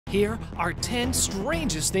Here are 10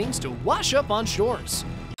 strangest things to wash up on shores.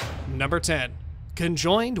 Number 10.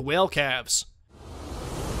 Conjoined whale calves.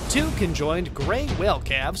 2 conjoined gray whale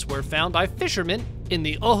calves were found by fishermen in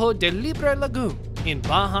the Ojo de Liebre lagoon in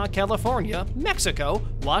Baja California, Mexico,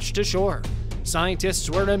 washed ashore. Scientists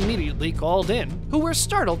were immediately called in, who were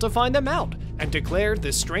startled to find them out, and declared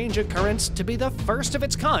this strange occurrence to be the first of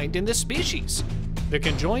its kind in this species. The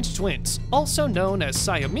conjoined twins, also known as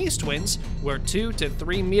Siamese twins, were 2 to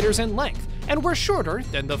 3 meters in length and were shorter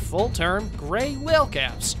than the full-term gray whale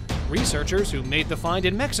calves. Researchers who made the find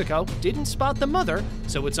in Mexico didn't spot the mother,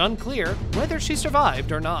 so it's unclear whether she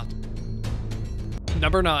survived or not.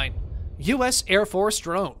 Number 9. U.S. Air Force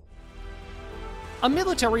Drone. A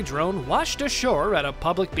military drone washed ashore at a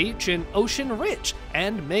public beach in Ocean Ridge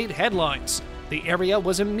and made headlines. The area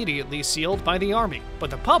was immediately sealed by the Army, but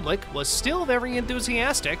the public was still very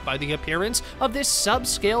enthusiastic by the appearance of this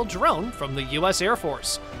subscale drone from the U.S. Air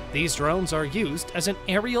Force. These drones are used as an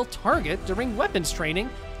aerial target during weapons training,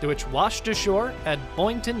 which washed ashore at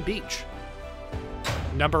Boynton Beach.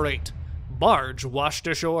 Number 8. Barge washed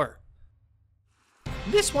ashore.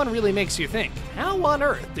 This one really makes you think, how on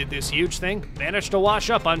earth did this huge thing manage to wash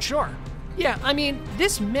up on shore? Yeah, I mean,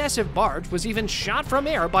 this massive barge was even shot from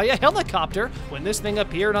air by a helicopter when this thing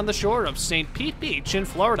appeared on the shore of St. Pete Beach in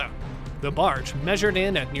Florida. The barge measured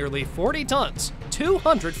in at nearly 40 tons,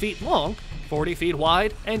 200 feet long, 40 feet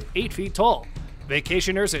wide, and 8 feet tall.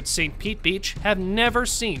 Vacationers at St. Pete Beach have never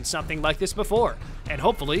seen something like this before, and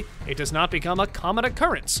hopefully it does not become a common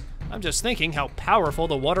occurrence. I'm just thinking how powerful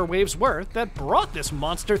the water waves were that brought this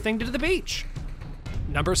monster thing to the beach.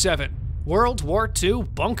 Number 7. World War II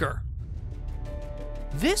bunker.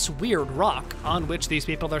 This weird rock on which these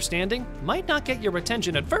people are standing might not get your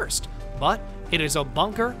attention at first, but it is a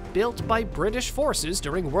bunker built by British forces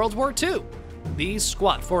during World War II. These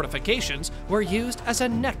squat fortifications were used as a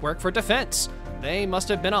network for defense. They must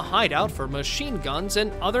have been a hideout for machine guns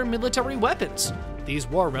and other military weapons. These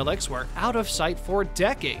war relics were out of sight for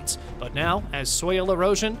decades, but now, as soil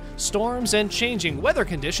erosion, storms, and changing weather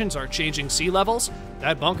conditions are changing sea levels,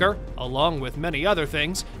 that bunker, along with many other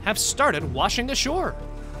things, have started washing ashore.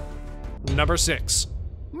 Number 6.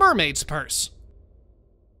 Mermaid's purse.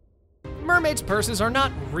 Mermaid's purses are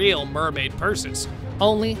not real mermaid purses,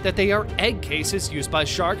 only that they are egg cases used by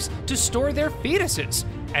sharks to store their fetuses,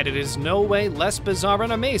 and it is no way less bizarre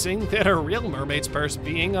and amazing than a real mermaid's purse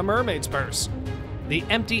being a mermaid's purse. The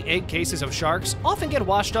empty egg cases of sharks often get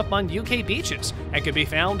washed up on UK beaches and can be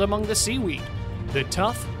found among the seaweed. The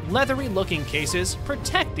tough, leathery-looking cases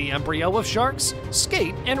protect the embryo of sharks,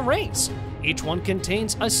 skate, and race. Each one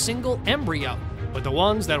contains a single embryo, but the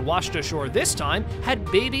ones that washed ashore this time had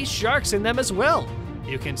baby sharks in them as well.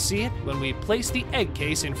 You can see it when we place the egg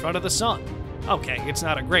case in front of the sun. Okay, it's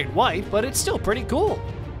not a great white, but it's still pretty cool.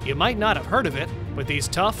 You might not have heard of it, but these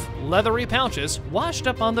tough, leathery pouches washed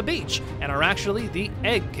up on the beach and are actually the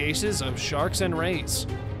egg cases of sharks and rays.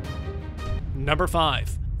 Number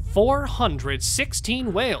 5.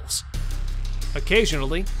 416 whales.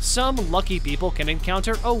 Occasionally, some lucky people can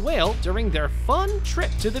encounter a whale during their fun trip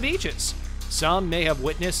to the beaches. Some may have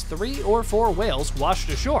witnessed 3 or 4 whales washed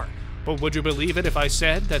ashore, but would you believe it if I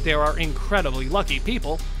said that there are incredibly lucky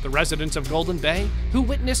people, the residents of Golden Bay, who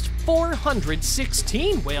witnessed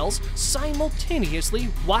 416 whales simultaneously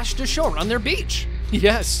washed ashore on their beach?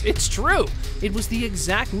 Yes, it's true. It was the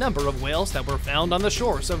exact number of whales that were found on the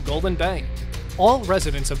shores of Golden Bay. All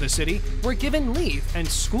residents of the city were given leave and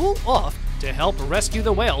school off to help rescue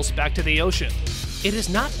the whales back to the ocean. It is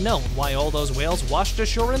not known why all those whales washed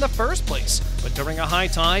ashore in the first place, but during a high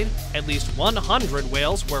tide, at least 100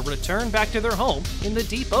 whales were returned back to their home in the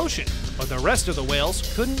deep ocean, but the rest of the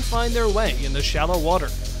whales couldn't find their way in the shallow water.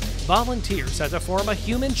 Volunteers had to form a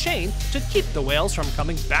human chain to keep the whales from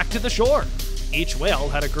coming back to the shore. Each whale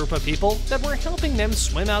had a group of people that were helping them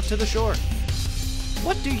swim out to the shore.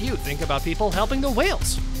 What do you think about people helping the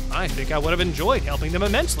whales? I think I would have enjoyed helping them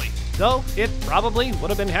immensely, though it probably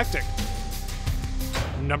would have been hectic.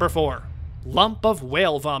 Number 4. Lump of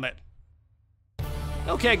whale vomit.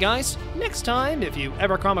 Okay guys, next time if you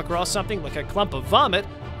ever come across something like a clump of vomit,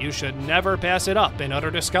 you should never pass it up in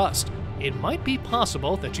utter disgust. It might be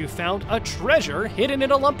possible that you found a treasure hidden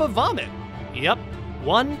in a lump of vomit. Yep,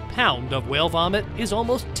 1 pound of whale vomit is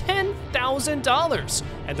almost $10,000,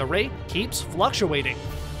 and the rate keeps fluctuating.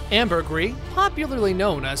 Ambergris, popularly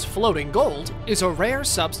known as floating gold, is a rare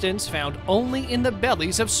substance found only in the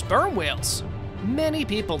bellies of sperm whales. Many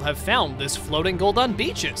people have found this floating gold on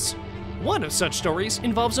beaches. One of such stories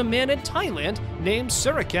involves a man in Thailand named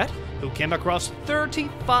Suraket who came across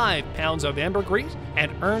 35 pounds of ambergris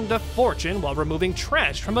and earned a fortune while removing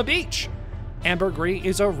trash from a beach. Ambergris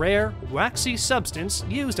is a rare, waxy substance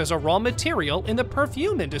used as a raw material in the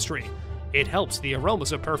perfume industry. It helps the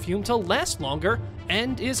aromas of perfume to last longer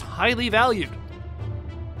and is highly valued.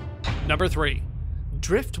 Number 3.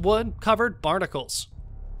 Driftwood-covered barnacles.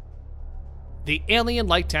 The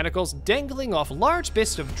alien-like tentacles dangling off large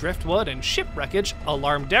bits of driftwood and shipwreckage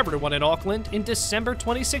alarmed everyone in Auckland in December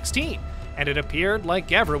 2016, and it appeared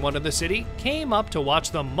like everyone in the city came up to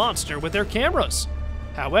watch the monster with their cameras.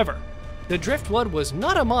 However, the driftwood was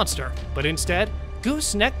not a monster, but instead,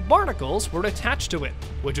 gooseneck barnacles were attached to it,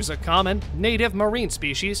 which is a common native marine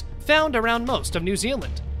species found around most of New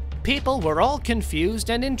Zealand. People were all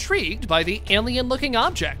confused and intrigued by the alien-looking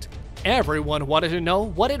object. Everyone wanted to know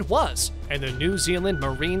what it was, and the New Zealand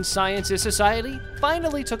Marine Sciences Society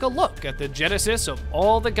finally took a look at the genesis of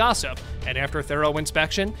all the gossip, and after thorough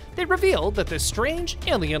inspection, they revealed that the strange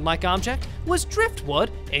alien-like object was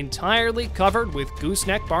driftwood entirely covered with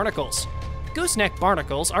gooseneck barnacles. Gooseneck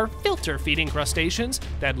barnacles are filter-feeding crustaceans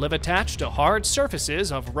that live attached to hard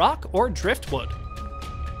surfaces of rock or driftwood.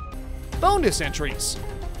 Bonus entries.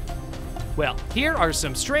 Well, here are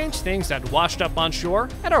some strange things that washed up on shore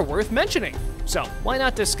and are worth mentioning. So why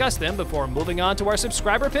not discuss them before moving on to our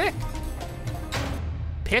subscriber pick?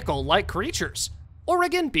 Pickle-like creatures.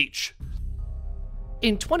 Oregon Beach.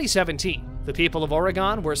 In 2017, the people of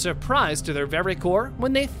Oregon were surprised to their very core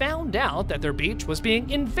when they found out that their beach was being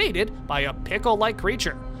invaded by a pickle-like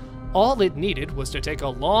creature. All it needed was to take a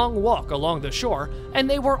long walk along the shore, and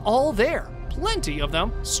they were all there, plenty of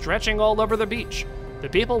them stretching all over the beach. The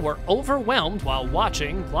people were overwhelmed while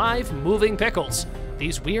watching live moving pickles.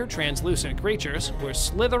 These weird translucent creatures were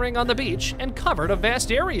slithering on the beach and covered a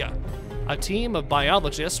vast area. A team of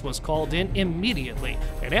biologists was called in immediately,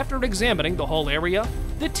 and after examining the whole area,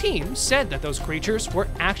 the team said that those creatures were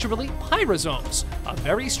actually pyrozones, a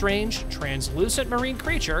very strange, translucent marine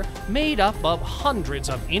creature made up of hundreds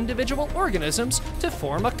of individual organisms to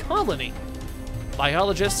form a colony.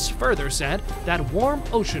 Biologists further said that warm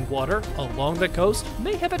ocean water along the coast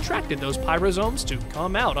may have attracted those pyrozones to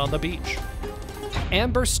come out on the beach.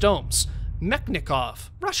 Amber stones, Mechnikov,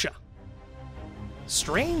 Russia.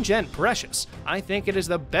 Strange and precious, I think it is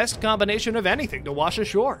the best combination of anything to wash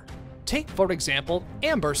ashore. Take, for example,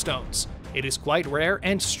 amber stones. It is quite rare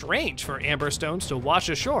and strange for amber stones to wash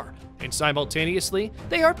ashore, and simultaneously,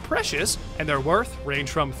 they are precious, and their worth range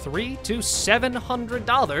from $300 to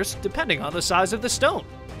 $700 depending on the size of the stone.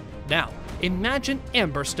 Now, imagine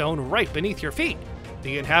amber stone right beneath your feet.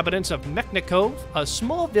 The inhabitants of Mechnikov, a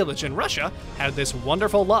small village in Russia, had this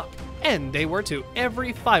wonderful luck, and they were to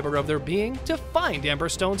every fiber of their being to find amber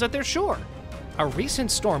stones at their shore. A recent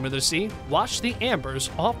storm in the sea washed the ambers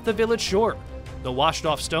off the village shore. The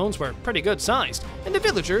washed-off stones were pretty good sized, and the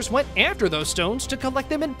villagers went after those stones to collect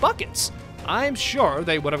them in buckets. I'm sure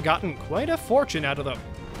they would have gotten quite a fortune out of them.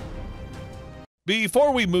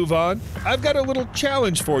 Before we move on, I've got a little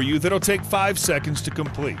challenge for you that'll take 5 seconds to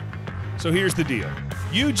complete. So here's the deal.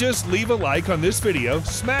 You just leave a like on this video,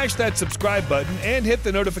 smash that subscribe button, and hit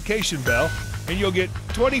the notification bell, and you'll get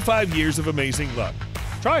 25 years of amazing luck.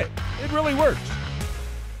 Try it. It really works.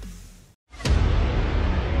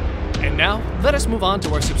 And now, let us move on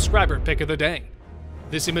to our subscriber pick of the day.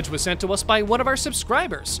 This image was sent to us by one of our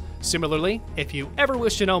subscribers. Similarly, if you ever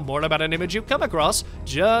wish to know more about an image you come across,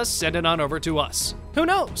 just send it on over to us. Who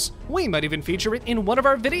knows? We might even feature it in one of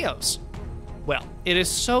our videos. Well, it is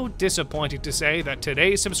so disappointing to say that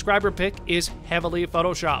today's subscriber pick is heavily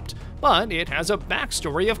photoshopped, but it has a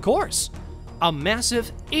backstory, of course. A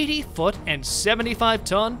massive 80-foot and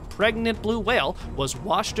 75-ton pregnant blue whale was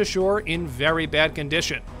washed ashore in very bad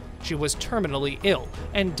condition. She was terminally ill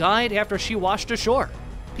and died after she washed ashore.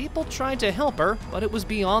 People tried to help her, but it was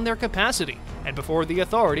beyond their capacity, and before the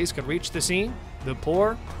authorities could reach the scene, the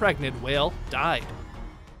poor pregnant whale died.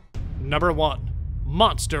 Number 1.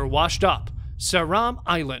 Monster washed up, Seram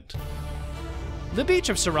Island. The beach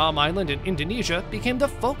of Seram Island in Indonesia became the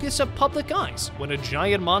focus of public eyes when a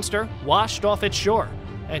giant monster washed off its shore.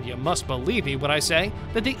 And you must believe me when I say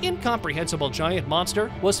that the incomprehensible giant monster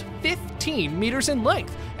was 15 meters in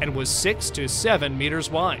length and was 6 to 7 meters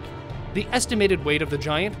wide. The estimated weight of the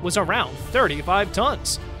giant was around 35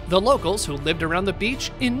 tons. The locals who lived around the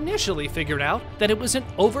beach initially figured out that it was an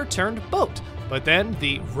overturned boat, but then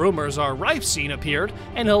the rumors are rife scene appeared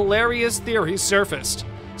and hilarious theories surfaced.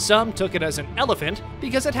 Some took it as an elephant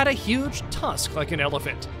because it had a huge tusk like an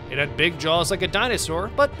elephant. It had big jaws like a dinosaur,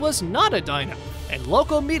 but was not a dino. And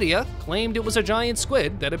local media claimed it was a giant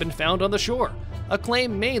squid that had been found on the shore, a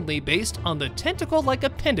claim mainly based on the tentacle-like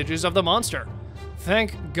appendages of the monster.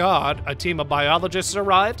 Thank God a team of biologists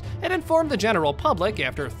arrived and informed the general public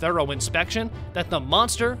after thorough inspection that the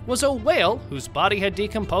monster was a whale whose body had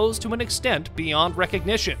decomposed to an extent beyond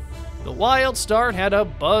recognition. The wild start had a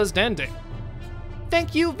buzzed ending.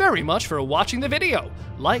 Thank you very much for watching the video.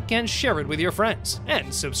 Like and share it with your friends,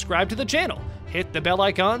 and subscribe to the channel. Hit the bell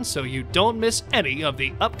icon so you don't miss any of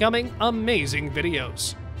the upcoming amazing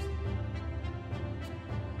videos.